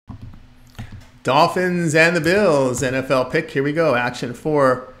Dolphins and the Bills, NFL pick. Here we go. Action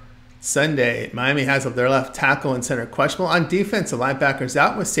for Sunday. Miami has their left tackle and center questionable. On defense, the linebackers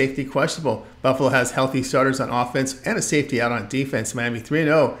out with safety questionable. Buffalo has healthy starters on offense and a safety out on defense. Miami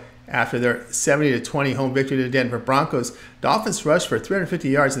 3-0 after their 70-20 home victory to the Denver Broncos. Dolphins rushed for 350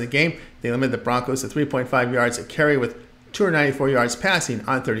 yards in the game. They limited the Broncos to 3.5 yards a carry with 294 yards passing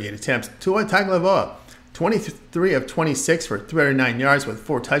on 38 attempts. Tua Tagovailoa, 23 of 26 for 309 yards with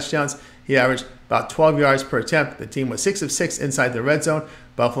 4 touchdowns. He averaged about 12 yards per attempt. The team was 6 of 6 inside the red zone.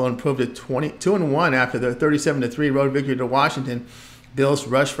 Buffalo improved to 22-1 after their 37-3 road victory to Washington. Bills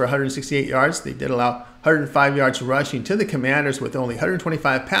rushed for 168 yards. They did allow 105 yards rushing to the Commanders with only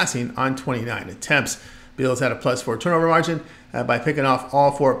 125 passing on 29 attempts. Bills had a +4 turnover margin by picking off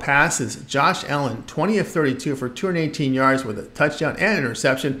all 4 passes. Josh Allen, 20 of 32 for 218 yards with a touchdown and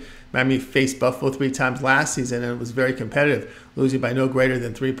interception. Miami faced Buffalo 3 times last season and it was very competitive, losing by no greater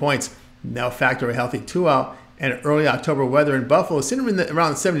than 3 points. Now factor a healthy Tua and early October weather in Buffalo, sitting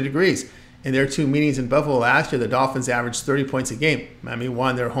around 70 degrees. In their 2 meetings in Buffalo last year, the Dolphins averaged 30 points a game. Miami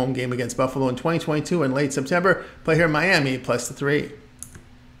won their home game against Buffalo in 2022 in late September. Play here in Miami +3.